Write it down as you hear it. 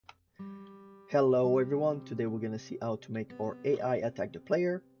Hello everyone, today we're gonna see how to make our AI attack the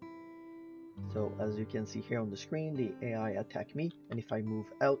player. So as you can see here on the screen, the AI attack me, and if I move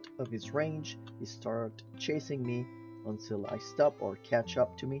out of his range, he start chasing me until I stop or catch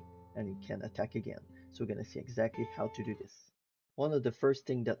up to me, and he can attack again. So we're gonna see exactly how to do this. One of the first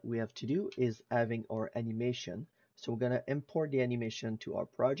thing that we have to do is having our animation. So we're gonna import the animation to our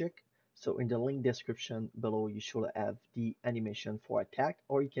project. So in the link description below, you should have the animation for attack,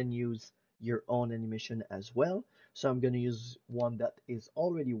 or you can use your own animation as well. So I'm going to use one that is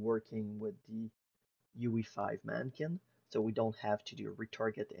already working with the UE5 mannequin, so we don't have to do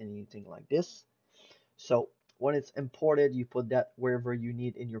retarget anything like this. So when it's imported, you put that wherever you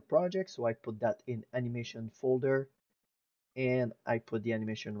need in your project. So I put that in animation folder, and I put the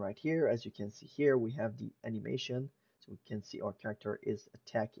animation right here. As you can see here, we have the animation, so we can see our character is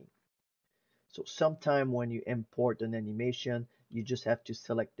attacking. So sometime when you import an animation, you just have to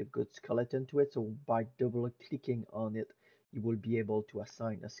select the good skeleton to it. So by double clicking on it, you will be able to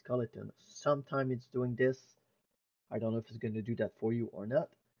assign a skeleton. Sometime it's doing this. I don't know if it's going to do that for you or not.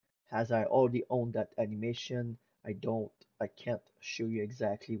 As I already own that animation, I can't show you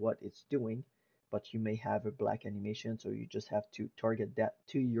exactly what it's doing, but you may have a black animation, so you just have to target that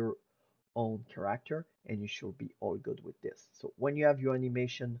to your own character, and you should be all good with this. So when you have your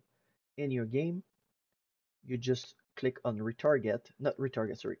animation in your game, you just click on retarget, not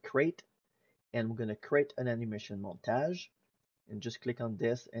retarget, sorry, create, and we're going to create an animation montage, and just click on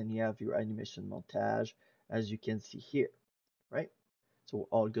this and you have your animation montage as you can see here, right? So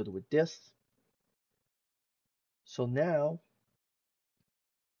we're all good with this. So now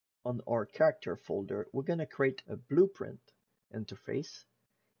on our character folder, we're going to create a blueprint interface,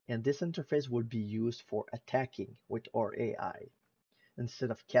 and this interface will be used for attacking with our AI.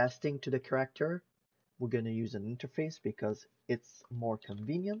 Instead of casting to the character, we're going to use an interface because it's more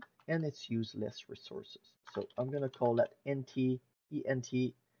convenient and it's use less resources. So I'm going to call that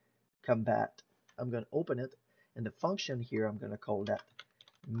ENT combat. I'm going to open it, and the function here, I'm going to call that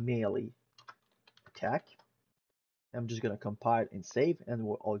melee attack. I'm just going to compile and save, and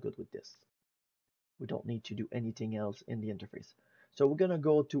we're all good with this. We don't need to do anything else in the interface. So we're going to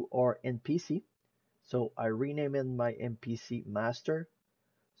go to our NPC. So I renamed my NPC master.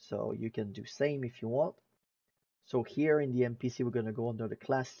 So you can do same if you want. So here in the NPC, we're going to go under the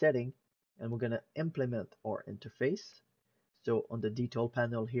class setting, and we're going to implement our interface. So on the detail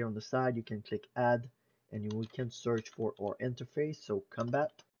panel here on the side, you can click add, and we can search for our interface. So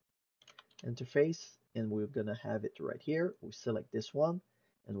combat interface, and we're going to have it right here. We select this one,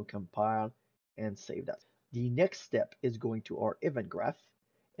 and we compile and save that. The next step is going to our event graph.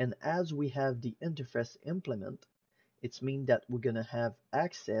 And as we have the interface implement, it's mean that we're going to have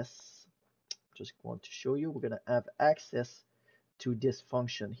access. Just want to show you, we're going to have access to this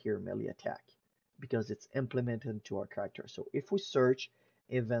function here, melee attack, because it's implemented to our character. So if we search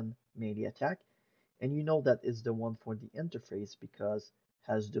event melee attack, and you know that is the one for the interface because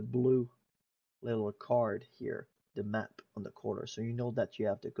it has the blue little card here, the map on the corner. So you know that you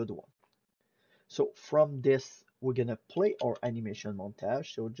have the good one. So from this, we're gonna play our animation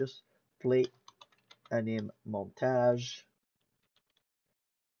montage. So just play anim montage.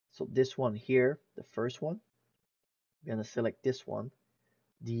 So this one here, the first one, we're gonna select this one.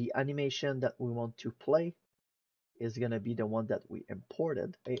 The animation that we want to play is gonna be the one that we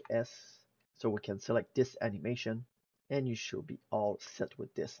imported, AS. So we can select this animation, and you should be all set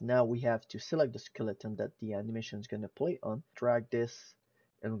with this. Now we have to select the skeleton that the animation is gonna play on, drag this,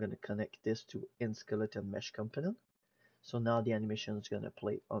 and we're gonna connect this to in skeleton mesh component. So now the animation is gonna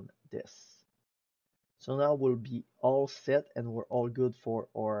play on this. So now we'll be all set and we're all good for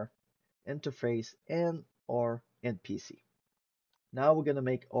our interface and our NPC. Now we're gonna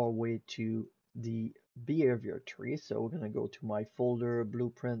make our way to the behavior tree. So we're gonna go to my folder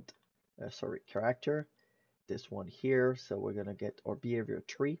blueprint, character, this one here. So we're gonna get our behavior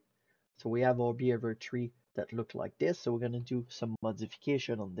tree. So we have our behavior tree that look like this. So we're gonna do some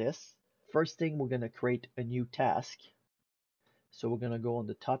modification on this. First thing, we're gonna create a new task. So we're gonna go on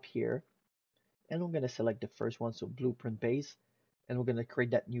the top here, and I'm gonna select the first one, so blueprint base, and we're gonna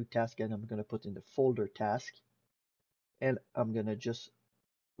create that new task, and I'm gonna put in the folder task, and I'm gonna just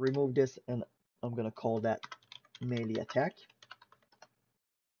remove this, and I'm gonna call that melee attack.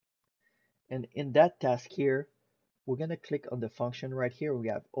 And in that task here, we're gonna click on the function right here. We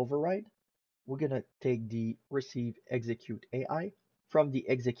have override. We're gonna take the receive execute AI. From the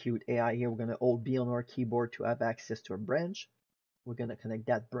execute AI here, we're gonna hold B on our keyboard to have access to a branch. We're gonna connect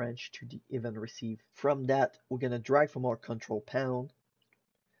that branch to the event receive. From that, we're gonna drag from our control panel,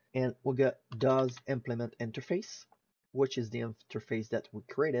 and we'll get does implement interface. which is the interface that we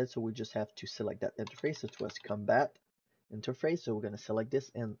created. So we just have to select that interface. It was combat interface. So we're going to select this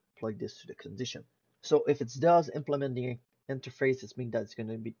and plug this to the condition. So if it does implement the interface, it means that it's going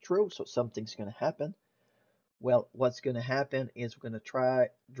to be true. So something's going to happen. Well, what's going to happen is we're going to try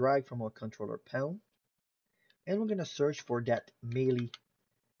drag from our controller panel, and we're going to search for that melee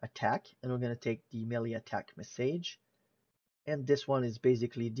attack, and we're going to take the melee attack message, and this one is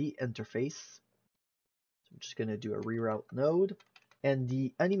basically the interface. So I'm just going to do a reroute node, and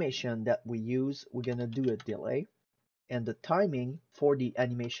the animation that we use, we're going to do a delay, and the timing for the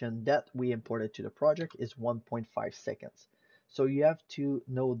animation that we imported to the project is 1.5 seconds. So you have to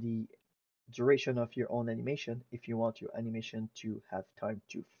know the duration of your own animation if you want your animation to have time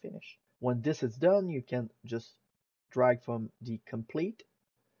to finish. When this is done, you can just drag from the complete,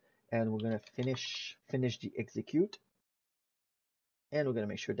 and we're going to finish the execute, and we're going to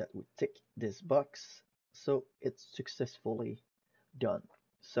make sure that we tick this box so it's successfully done.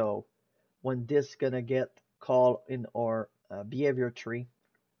 So when this is going to get called in our behavior tree,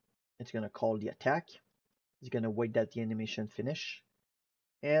 it's going to call the attack, it's going to wait that the animation finish,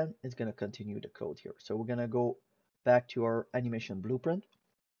 and it's going to continue the code here. So we're going to go back to our animation blueprint,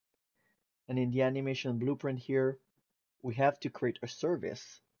 and in the animation blueprint here, we have to create a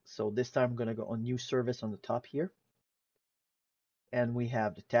service. So this time I'm going to go on new service on the top here, and we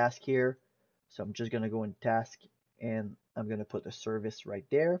have the task here. So I'm just going to go in task, and I'm going to put a service right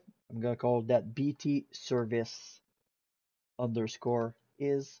there. I'm going to call that BT service underscore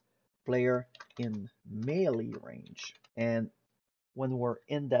is player in melee range. And when we're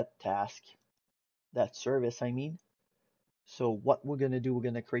in that task, that service, I mean, so what we're going to do, we're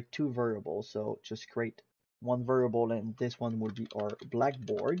going to create two variables. So just create one variable, and this one will be our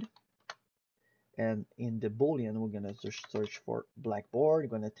blackboard. And in the boolean, we're going to just search for blackboard.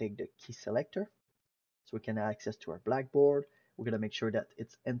 We're going to take the key selector so we can access to our blackboard. We're going to make sure that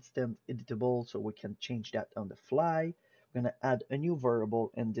it's instant editable so we can change that on the fly. We're going to add a new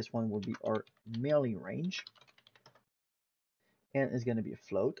variable, and this one will be our melee range, and it's going to be a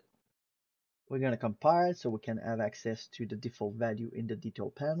float. We're going to compile so we can have access to the default value in the detail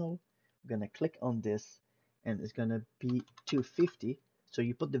panel. We're going to click on this, and it's going to be 250. So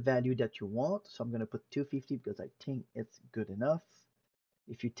you put the value that you want. So I'm going to put 250 because I think it's good enough.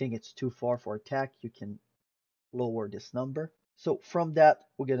 If you think it's too far for attack, you can lower this number. So from that,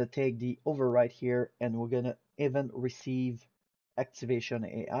 we're going to take the override here, and we're going to even receive activation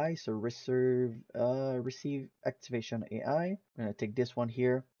AI. So receive activation AI. I'm going to take this one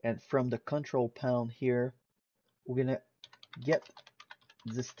here, and from the control panel here, we're going to get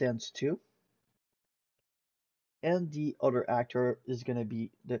distance to, and the other actor is going to be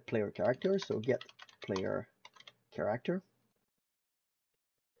the player character. So get player character,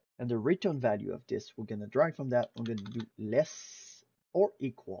 and the return value of this, we're going to drag from that. We're going to do less or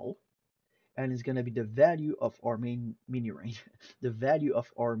equal, and it's going to be the value of our main mini range, the value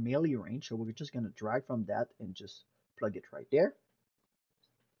of our melee range. So we're just going to drag from that and just plug it right there.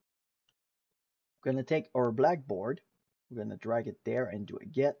 We're going to take our blackboard, we're going to drag it there and do a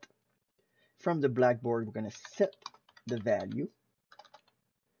get. From the blackboard, we're going to set the value,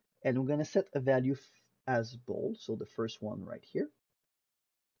 and we're going to set a value as bold, so the first one right here,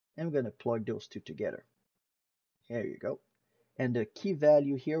 and we're going to plug those two together. There you go. And the key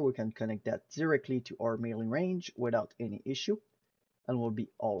value here, we can connect that directly to our melee range without any issue, and we'll be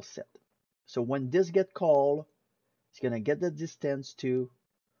all set. So when this get called, it's going to get the distance to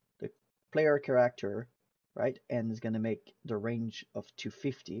the player character, right? And it's going to make the range of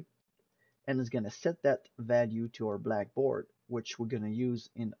 250, and it's going to set that value to our blackboard, which we're going to use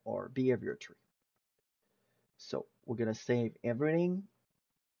in our behavior tree. So we're going to save everything,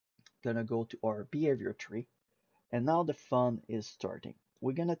 going to go to our behavior tree, and now the fun is starting.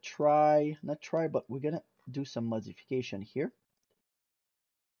 We're going to but we're going to do some modification here.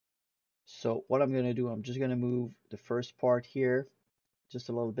 So what I'm going to do, I'm just going to move the first part here just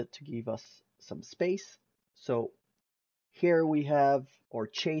a little bit to give us some space. So here we have our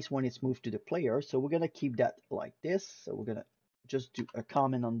chase when it's moved to the player. So we're going to keep that like this. So we're going to just do a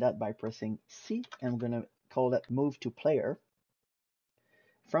comment on that by pressing C, and we're going to call that move to player.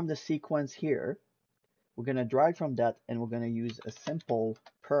 From the sequence here, we're going to drag from that, and we're going to use a simple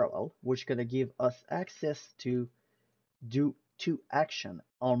parallel, which is going to give us access to do two actions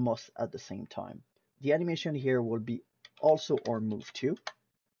almost at the same time. The animation here will be also our move to,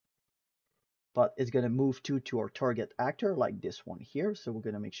 but it's going to move to our target actor like this one here. So we're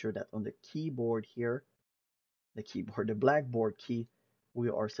going to make sure that on the keyboard here, the blackboard key, we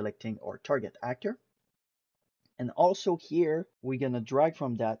are selecting our target actor. And also here, we're going to drag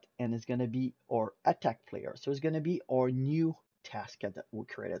from that and it's going to be our attack player. So it's going to be our new task that we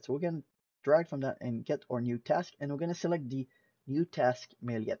created. So we're going to drag from that and get our new task. And we're going to select the new task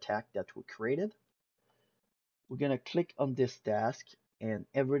melee attack that we created. We're going to click on this task and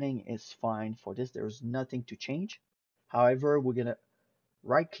everything is fine for this. There's nothing to change. However, we're going to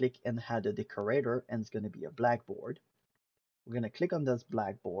right click and add a decorator and it's going to be a blackboard. We're going to click on this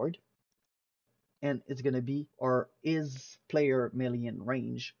blackboard and it's going to be or is player melee in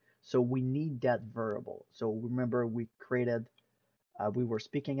range. So we need that variable. So remember we created, we were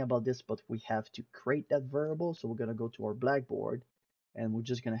speaking about this, but we have to create that variable. So we're going to go to our blackboard and we're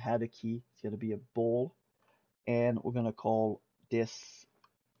just going to add a key. It's going to be a bool and we're going to call this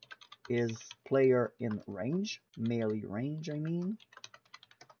is player in range, melee range, I mean,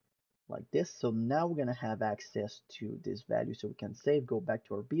 like this. So now we're going to have access to this value so we can save, go back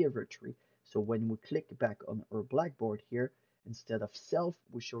to our behavior tree. So when we click back on our blackboard here, instead of self,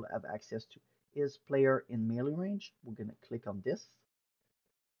 we should have access to is player in melee range. We're going to click on this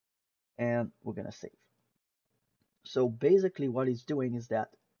and we're going to save. So basically what it's doing is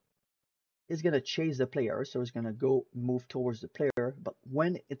that it's going to chase the player. So it's going to go move towards the player. But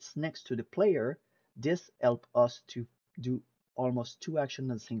when it's next to the player, this helps us to do almost two actions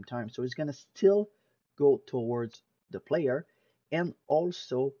at the same time. So it's going to still go towards the player and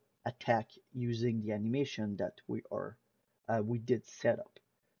also attack using the animation that we did set up.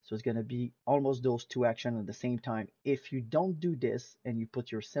 So it's going to be almost those two actions at the same time. If you don't do this and you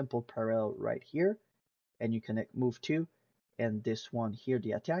put your simple parallel right here and you connect move to and this one here,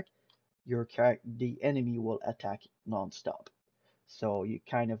 the attack, the enemy will attack non-stop. So you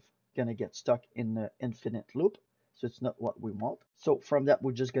kind of gonna get stuck in the infinite loop. So it's not what we want. So from that,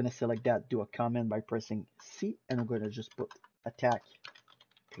 we're just gonna select that, do a comment by pressing C, and we're gonna just put attack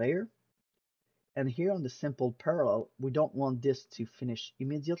player. And here on the simple parallel, we don't want this to finish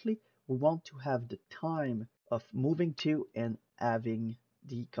immediately. We want to have the time of moving to and having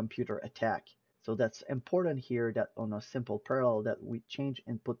the computer attack. So that's important here that on a simple parallel that we change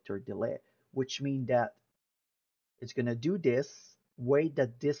input to delay, which means that it's going to do this, wait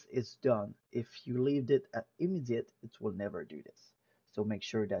that this is done. If you leave it at immediate, it will never do this. So make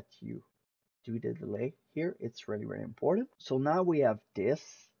sure that you do the delay here. It's really, really important. So now we have this.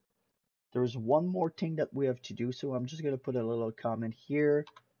 There's one more thing that we have to do. So I'm just going to put a little comment here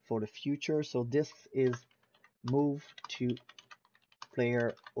for the future. So this is move to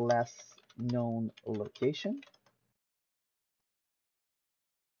player less known location.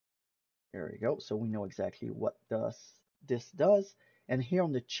 There we go. So we know exactly what this does. And here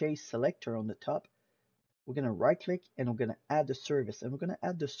on the chase selector on the top, we're going to right click and we're going to add the service. And we're going to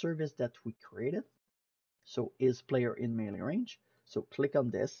add the service that we created. So is player in melee range. So click on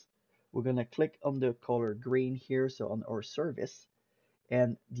this. We're going to click on the color green here. So on our service.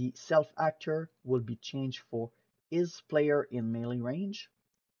 And the self actor will be changed for is player in melee range.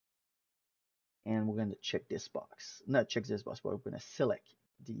 And we're going to check this box. Not check this box, but we're going to select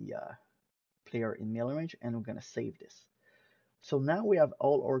the player in melee range and we're going to save this. So now we have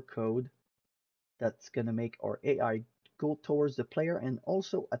all our code that's going to make our AI go towards the player and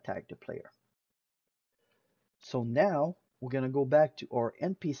also attack the player. So now we're going to go back to our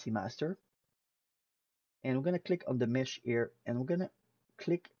NPC master and we're going to click on the mesh here and we're going to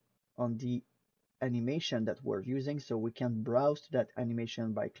click on the animation that we're using so we can browse to that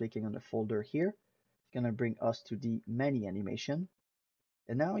animation by clicking on the folder here. It's going to bring us to the many animation.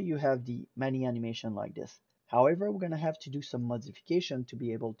 And now you have the many animation like this. However, we're going to have to do some modification to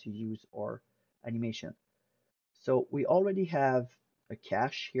be able to use our animation. So we already have a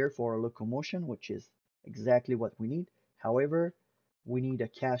cache here for our locomotion, which is exactly what we need. However, we need a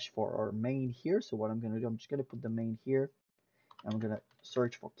cache for our main here. So what I'm going to do, I'm just going to put the main here. I'm going to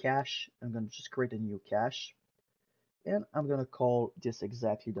search for cache. I'm going to just create a new cache. And I'm going to call this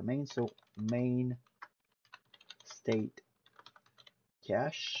exactly the main. So main state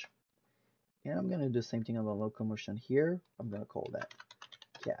cache. And I'm going to do the same thing on the locomotion here. I'm going to call that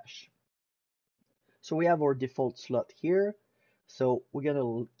cache. So we have our default slot here. So we're going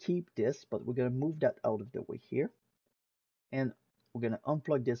to keep this, but we're going to move that out of the way here. And we're going to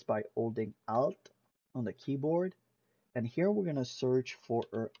unplug this by holding Alt on the keyboard. And here we're going to search for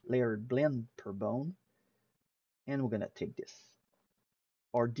a layered blend per bone. And we're going to take this.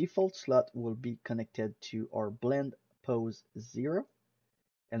 Our default slot will be connected to our blend pose 0.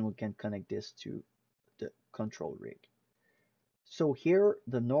 And we can connect this to the control rig. So here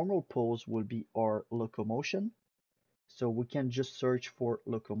the normal pose will be our locomotion. So we can just search for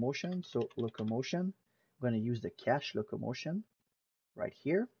locomotion. So locomotion, I'm going to use the cache locomotion right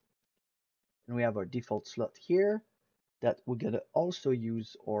here. And we have our default slot here that we're going to also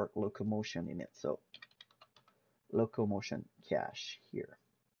use our locomotion in it. So locomotion cache here.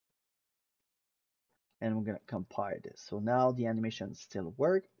 And we're going to compile this. So now the animation still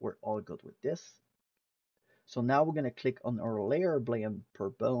work. We're all good with this. So now we're going to click on our layer blend per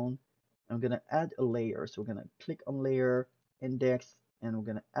bone. I'm going to add a layer. So we're going to click on layer, index, and we're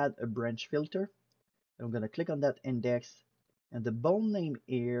going to add a branch filter. And we're going to click on that index. And the bone name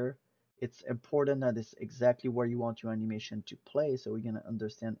here, it's important that it's exactly where you want your animation to play. So we're going to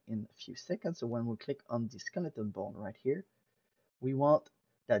understand in a few seconds. So when we click on the skeleton bone right here, we want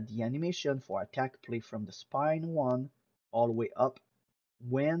that the animation for attack play from the spine 1 all the way up,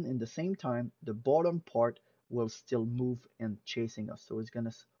 when in the same time the bottom part will still move and chasing us. So it's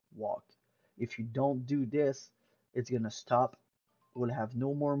gonna walk. If you don't do this, it's gonna stop. We'll have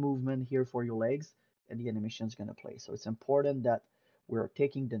no more movement here for your legs, and the animation is gonna play. So it's important that we're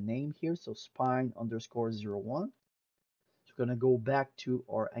taking the name here, so spine underscore 01. So we're gonna go back to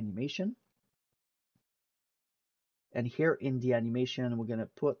our animation. And here in the animation, we're gonna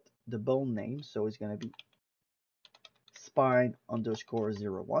put the bone name. So it's gonna be spine underscore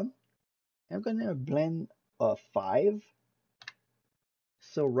 01. I'm gonna blend 5.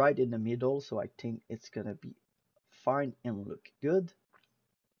 So right in the middle, so I think it's gonna be fine and look good.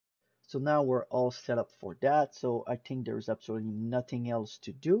 So now we're all set up for that. So I think there's absolutely nothing else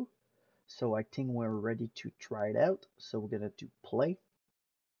to do. So I think we're ready to try it out. So we're gonna do play.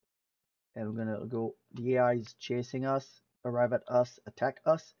 And we're gonna go, the AI is chasing us, arrive at us, attack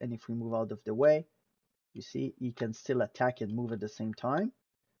us. And if we move out of the way, you see, he can still attack and move at the same time.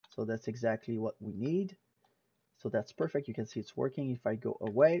 So that's exactly what we need. So that's perfect. You can see it's working. If I go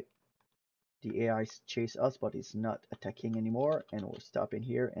away, the AI chase us, but it's not attacking anymore. And we're stopping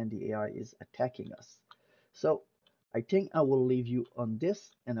here and the AI is attacking us. So I think I will leave you on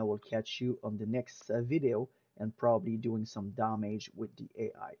this and I will catch you on the next video and probably doing some damage with the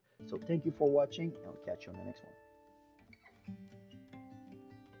AI. So thank you for watching and I'll catch you on the next one.